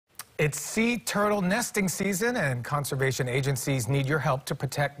It's sea turtle nesting season, and conservation agencies need your help to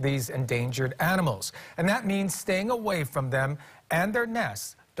protect these endangered animals. And that means staying away from them and their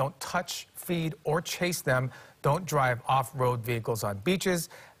nests. Don't touch, feed, or chase them. Don't drive off-road vehicles on beaches,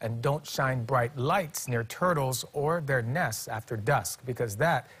 and don't shine bright lights near turtles or their nests after dusk, because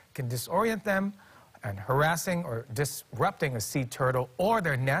that can disorient them. And harassing or disrupting a sea turtle or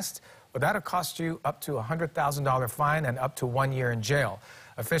their nest, well, that'll cost you up to a $100,000 fine and up to 1 year in jail.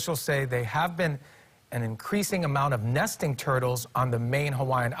 Officials say they have been an increasing amount of nesting turtles on the main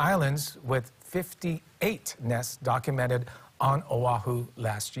Hawaiian Islands, with 58 nests documented on Oahu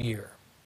last year.